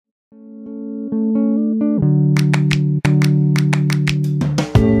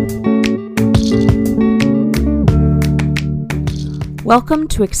Welcome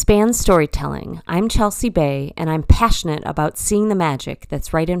to Expand Storytelling. I'm Chelsea Bay, and I'm passionate about seeing the magic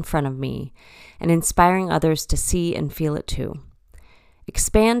that's right in front of me and inspiring others to see and feel it too.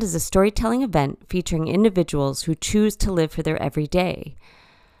 Expand is a storytelling event featuring individuals who choose to live for their everyday,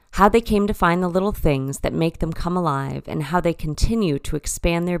 how they came to find the little things that make them come alive, and how they continue to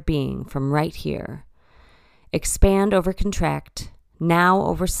expand their being from right here. Expand over contract, now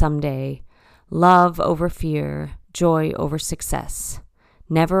over someday, love over fear, joy over success,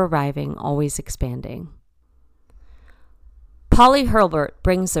 never arriving, always expanding. Pauly Hurlbert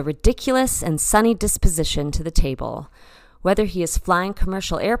brings a ridiculous and sunny disposition to the table, whether he is flying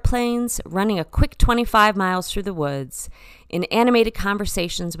commercial airplanes, running a quick 25 miles through the woods, in animated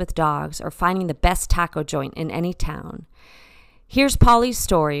conversations with dogs, or finding the best taco joint in any town. Here's Pauly's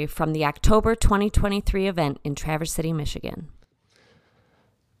story from the October 2023 event in Traverse City, Michigan.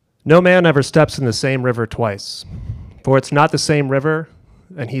 No man ever steps in the same river twice, for it's not the same river,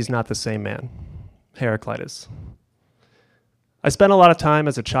 and he's not the same man. Heraclitus. I spent a lot of time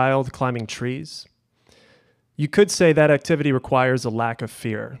as a child climbing trees. You could say that activity requires a lack of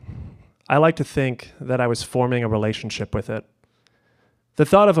fear. I like to think that I was forming a relationship with it. The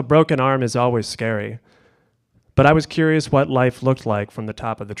thought of a broken arm is always scary, but I was curious what life looked like from the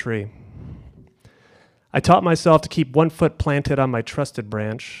top of the tree. I taught myself to keep one foot planted on my trusted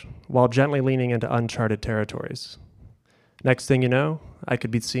branch while gently leaning into uncharted territories. Next thing you know, I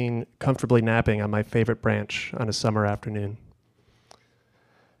could be seen comfortably napping on my favorite branch on a summer afternoon.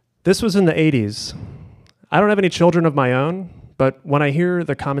 This was in the 80s. I don't have any children of my own, but when I hear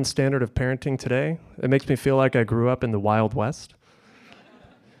the common standard of parenting today, it makes me feel like I grew up in the Wild West.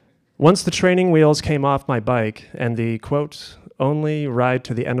 Once the training wheels came off my bike and the, quote, only ride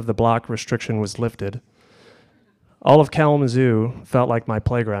to the end of the block restriction was lifted, all of Kalamazoo felt like my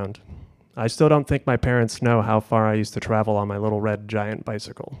playground. I still don't think my parents know how far I used to travel on my little red giant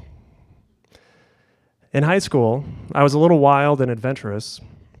bicycle. In high school, I was a little wild and adventurous.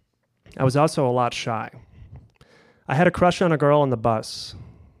 I was also a lot shy. I had a crush on a girl on the bus.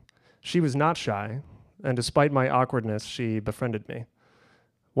 She was not shy, and despite my awkwardness, she befriended me.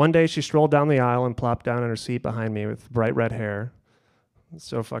 One day, she strolled down the aisle and plopped down in her seat behind me with bright red hair.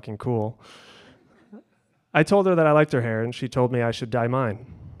 So fucking cool. I told her that I liked her hair, and she told me I should dye mine.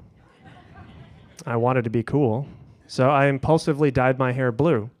 I wanted to be cool, so I impulsively dyed my hair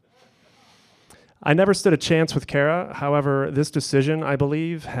blue. I never stood a chance with Kara. However, this decision, I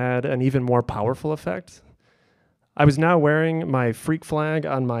believe, had an even more powerful effect. I was now wearing my freak flag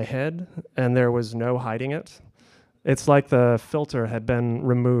on my head, and there was no hiding it. It's like the filter had been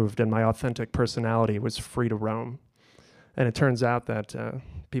removed and my authentic personality was free to roam. And it turns out that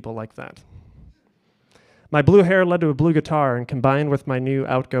people like that. My blue hair led to a blue guitar, and combined with my new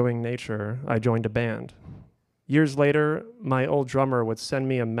outgoing nature, I joined a band. Years later, my old drummer would send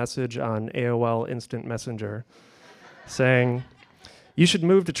me a message on AOL Instant Messenger saying, "You should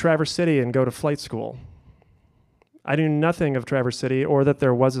move to Traverse City and go to flight school." I knew nothing of Traverse City or that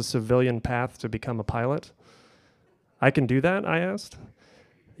there was a civilian path to become a pilot. "I can do that?" I asked.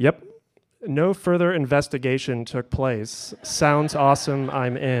 "Yep. No further investigation took place. Sounds awesome,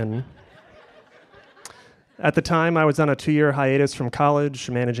 I'm in." At the time, I was on a 2-year hiatus from college,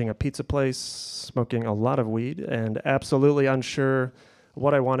 managing a pizza place, smoking a lot of weed, and absolutely unsure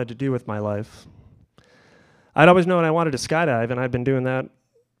what I wanted to do with my life. I'd always known I wanted to skydive, and I'd been doing that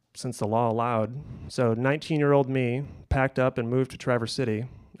since the law allowed. So 19-year-old me packed up and moved to Traverse City,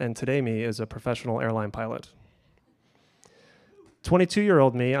 and today me is a professional airline pilot.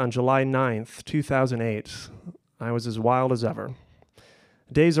 22-year-old me on July 9th, 2008, I was as wild as ever.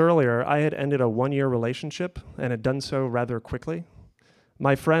 Days earlier, I had ended a 1-year relationship and had done so rather quickly.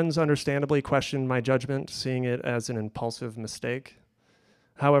 My friends understandably questioned my judgment, seeing it as an impulsive mistake.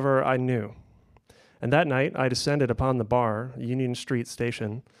 However, I knew. And that night, I descended upon the bar, Union Street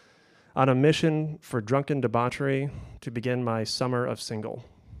Station, on a mission for drunken debauchery to begin my summer of single.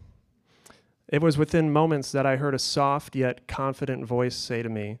 It was within moments that I heard a soft yet confident voice say to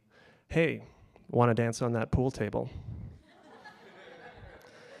me, "Hey, want to dance on that pool table?"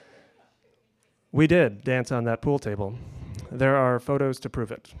 We did dance on that pool table. There are photos to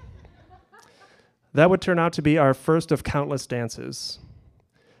prove it. That would turn out to be our first of countless dances.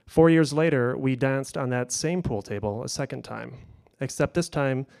 4 years later, we danced on that same pool table a second time, except this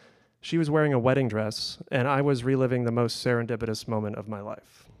time, she was wearing a wedding dress, and I was reliving the most serendipitous moment of my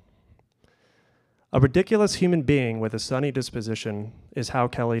life. A ridiculous human being with a sunny disposition is how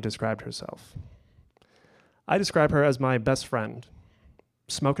Kelly described herself. I describe her as my best friend,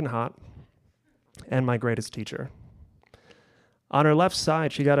 smoking hot, and my greatest teacher. On her left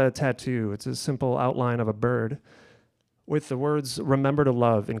side, she got a tattoo. It's a simple outline of a bird with the words, "Remember to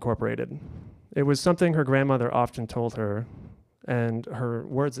love," incorporated. It was something her grandmother often told her, and her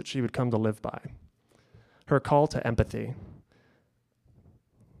words that she would come to live by. Her call to empathy.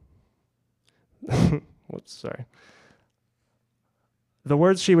 Whoops, sorry. The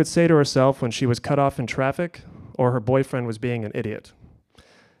words she would say to herself when she was cut off in traffic or her boyfriend was being an idiot.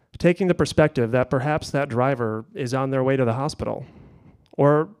 Taking the perspective that perhaps that driver is on their way to the hospital,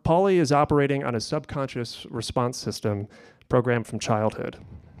 or Pauly is operating on a subconscious response system programmed from childhood.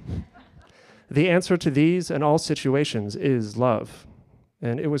 The answer to these and all situations is love,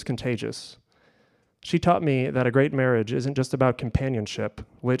 and it was contagious. She taught me that a great marriage isn't just about companionship,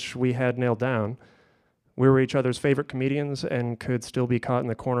 which we had nailed down. We were each other's favorite comedians and could still be caught in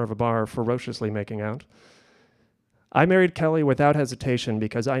the corner of a bar ferociously making out. I married Kelly without hesitation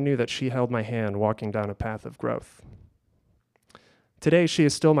because I knew that she held my hand walking down a path of growth. Today, she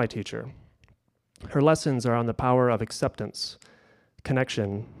is still my teacher. Her lessons are on the power of acceptance,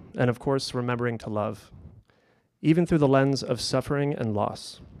 connection, and of course, remembering to love, even through the lens of suffering and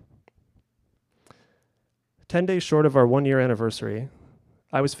loss. 10 days short of our 1-year anniversary,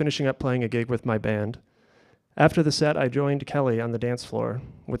 I was finishing up playing a gig with my band. After the set, I joined Kelly on the dance floor,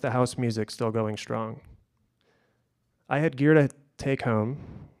 with the house music still going strong. I had gear to take home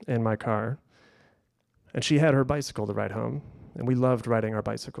in my car, and she had her bicycle to ride home, and we loved riding our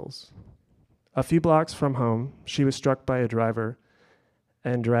bicycles. A few blocks from home, she was struck by a driver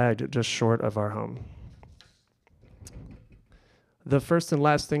and dragged just short of our home. The first and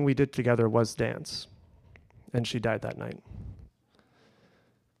last thing we did together was dance, and she died that night.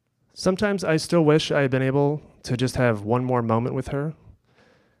 Sometimes I still wish I had been able to just have one more moment with her,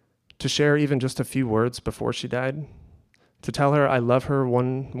 to share even just a few words before she died, to tell her I love her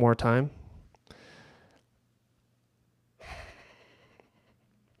one more time.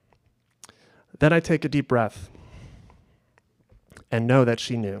 Then I take a deep breath and know that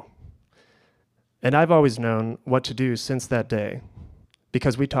she knew. And I've always known what to do since that day,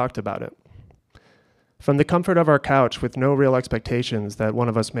 because we talked about it. From the comfort of our couch with no real expectations that one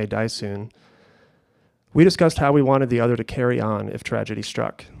of us may die soon, we discussed how we wanted the other to carry on if tragedy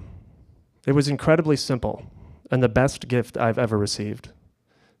struck. It was incredibly simple and the best gift I've ever received,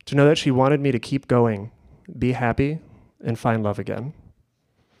 to know that she wanted me to keep going, be happy, and find love again.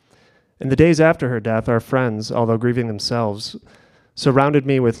 In the days after her death, our friends, although grieving themselves, surrounded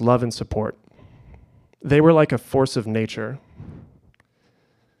me with love and support. They were like a force of nature.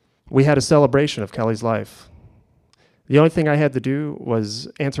 We had a celebration of Kelly's life. The only thing I had to do was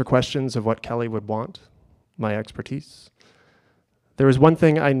answer questions of what Kelly would want, my expertise. There was one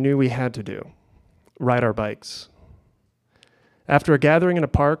thing I knew we had to do: ride our bikes. After a gathering in a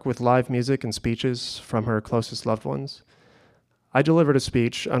park with live music and speeches from her closest loved ones, I delivered a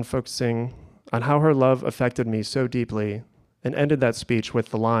speech focusing on how her love affected me so deeply, and ended that speech with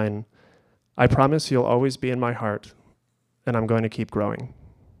the line, "I promise you'll always be in my heart, and I'm going to keep growing."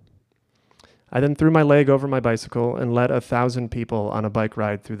 I then threw my leg over my bicycle and led 1,000 people on a bike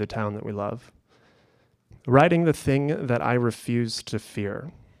ride through the town that we love, riding the thing that I refused to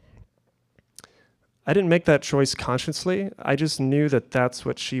fear. I didn't make that choice consciously. I just knew that that's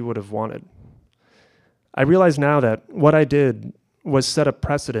what she would have wanted. I realize now that what I did was set a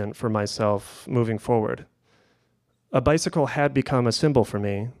precedent for myself moving forward. A bicycle had become a symbol for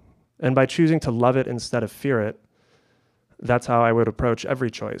me, and by choosing to love it instead of fear it, that's how I would approach every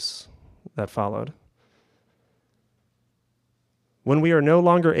choice that followed. When we are no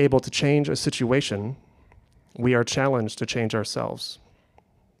longer able to change a situation, we are challenged to change ourselves.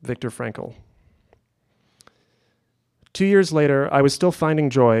 Viktor Frankl. 2 years later, I was still finding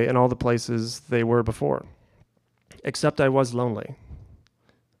joy in all the places they were before, except I was lonely.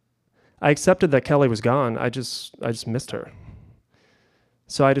 I accepted that Kelly was gone. I just missed her.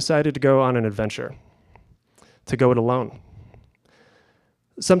 So I decided to go on an adventure, to go it alone.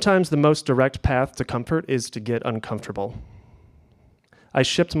 Sometimes the most direct path to comfort is to get uncomfortable. I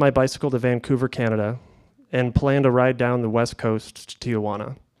shipped my bicycle to Vancouver, Canada, and planned a ride down the west coast to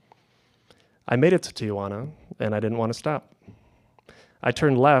Tijuana. I made it to Tijuana, and I didn't want to stop. I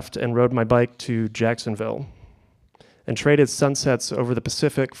turned left and rode my bike to Jacksonville, and traded sunsets over the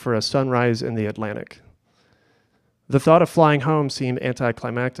Pacific for a sunrise in the Atlantic. The thought of flying home seemed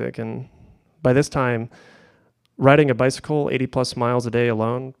anticlimactic, and by this time, riding a bicycle 80 plus miles a day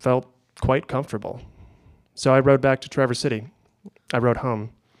alone felt quite comfortable. So I rode back to Traverse City. I rode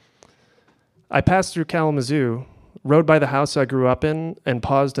home. I passed through Kalamazoo, rode by the house I grew up in, and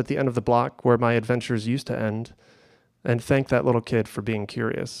paused at the end of the block where my adventures used to end, and thanked that little kid for being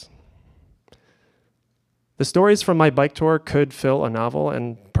curious. The stories from my bike tour could fill a novel,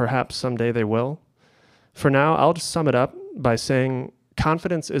 and perhaps someday they will. For now, I'll just sum it up by saying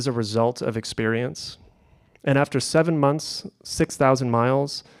confidence is a result of experience. And after 7 months, 6,000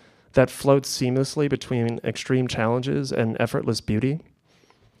 miles that flowed seamlessly between extreme challenges and effortless beauty,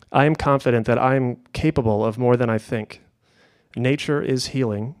 I am confident that I am capable of more than I think. Nature is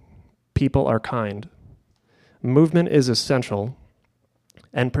healing. People are kind. Movement is essential.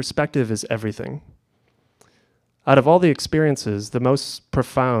 And perspective is everything. Out of all the experiences, the most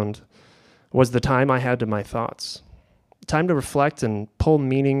profound was the time I had to my thoughts. Time to reflect and pull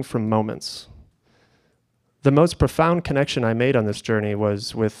meaning from moments. The most profound connection I made on this journey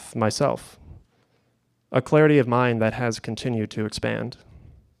was with myself. A clarity of mind that has continued to expand.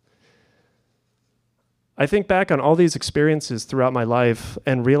 I think back on all these experiences throughout my life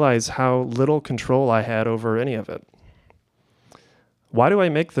and realize how little control I had over any of it. Why do I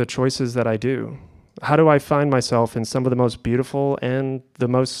make the choices that I do? How do I find myself in some of the most beautiful and the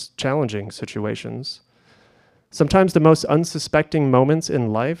most challenging situations? Sometimes the most unsuspecting moments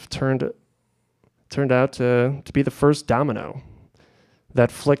in life turned out to be the first domino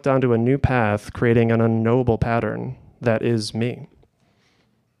that flicked onto a new path, creating an unknowable pattern that is me.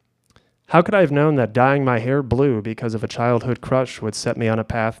 How could I have known that dyeing my hair blue because of a childhood crush would set me on a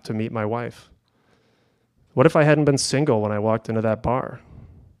path to meet my wife? What if I hadn't been single when I walked into that bar?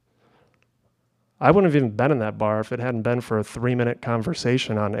 I wouldn't have even been in that bar if it hadn't been for a 3-minute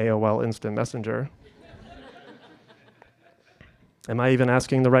conversation on AOL Instant Messenger. Am I even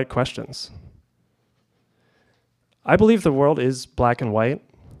asking the right questions? I believe the world is black and white.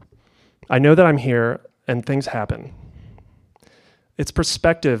 I know that I'm here and things happen. It's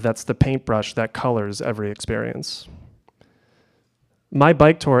perspective that's the paintbrush that colors every experience. My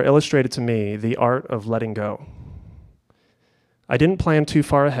bike tour illustrated to me the art of letting go. I didn't plan too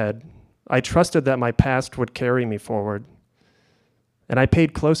far ahead. I trusted that my past would carry me forward, and I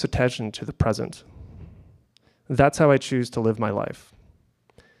paid close attention to the present. That's how I choose to live my life.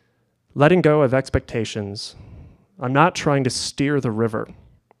 Letting go of expectations. I'm not trying to steer the river.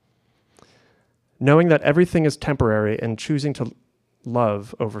 Knowing that everything is temporary and choosing to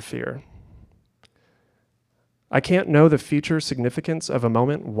love over fear. I can't know the future significance of a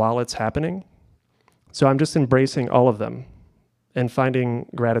moment while it's happening, so I'm just embracing all of them and finding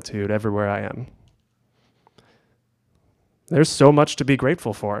gratitude everywhere I am. There's so much to be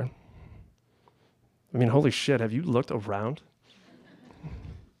grateful for. I mean, holy shit, have you looked around?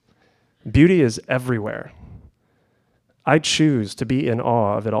 Beauty is everywhere. I choose to be in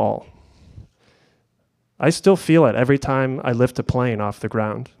awe of it all. I still feel it every time I lift a plane off the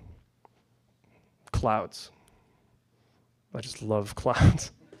ground. Clouds. I just love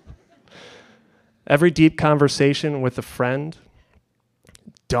clouds. Every deep conversation with a friend.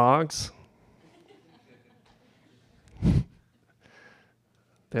 Dogs.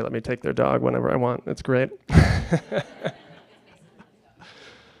 They let me take their dog whenever I want. It's great.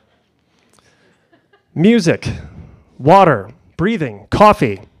 Music, water, breathing,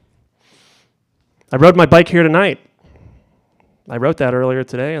 coffee. I rode my bike here tonight. I wrote that earlier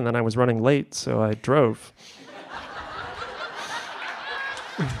today, and then I was running late, so I drove.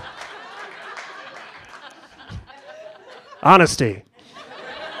 Honesty.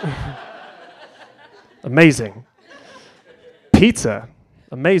 Amazing. Pizza.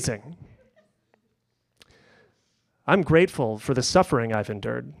 Amazing. I'm grateful for the suffering I've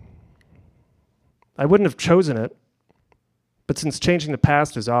endured. I wouldn't have chosen it, but since changing the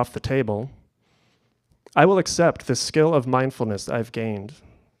past is off the table, I will accept the skill of mindfulness I've gained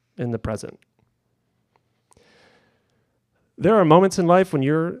in the present. There are moments in life when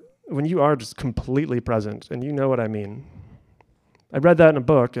you are just completely present, and you know what I mean. I read that in a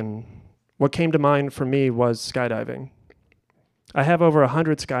book, and what came to mind for me was skydiving. I have over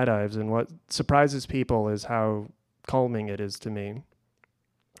 100 skydives, and what surprises people is how calming it is to me.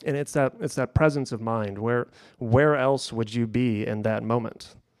 And it's that presence of mind. Where else would you be in that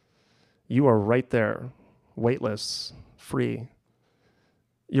moment? You are right there, weightless, free.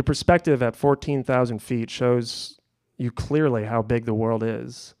 Your perspective at 14,000 feet shows you clearly how big the world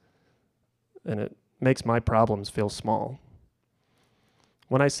is, and it makes my problems feel small.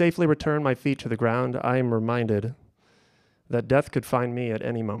 When I safely return my feet to the ground, I am reminded that death could find me at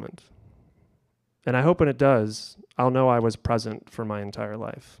any moment. And I hope when it does, I'll know I was present for my entire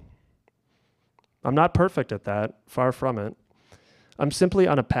life. I'm not perfect at that, far from it. I'm simply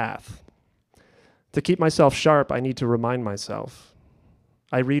on a path. To keep myself sharp, I need to remind myself.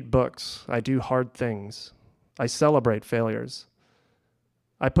 I read books. I do hard things. I celebrate failures.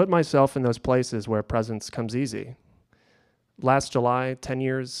 I put myself in those places where presence comes easy. last July, 10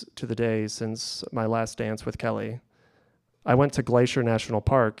 years to the day since my last dance with Kelly, I went to Glacier National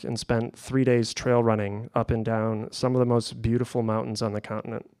Park and spent 3 days trail running up and down some of the most beautiful mountains on the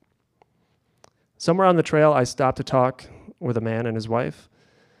continent. Somewhere on the trail, I stopped to talk with a man and his wife.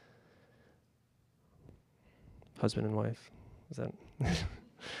 Husband and wife. Is that?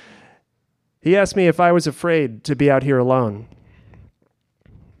 He asked me if I was afraid to be out here alone.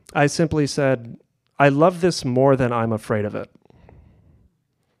 I simply said, I love this more than I'm afraid of it.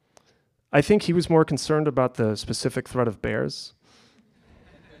 I think he was more concerned about the specific threat of bears.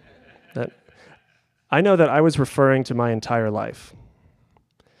 I know that I was referring to my entire life.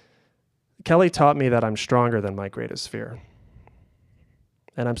 Kelly taught me that I'm stronger than my greatest fear.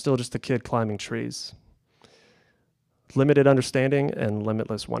 And I'm still just a kid climbing trees. Limited understanding and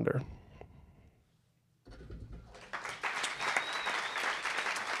limitless wonder.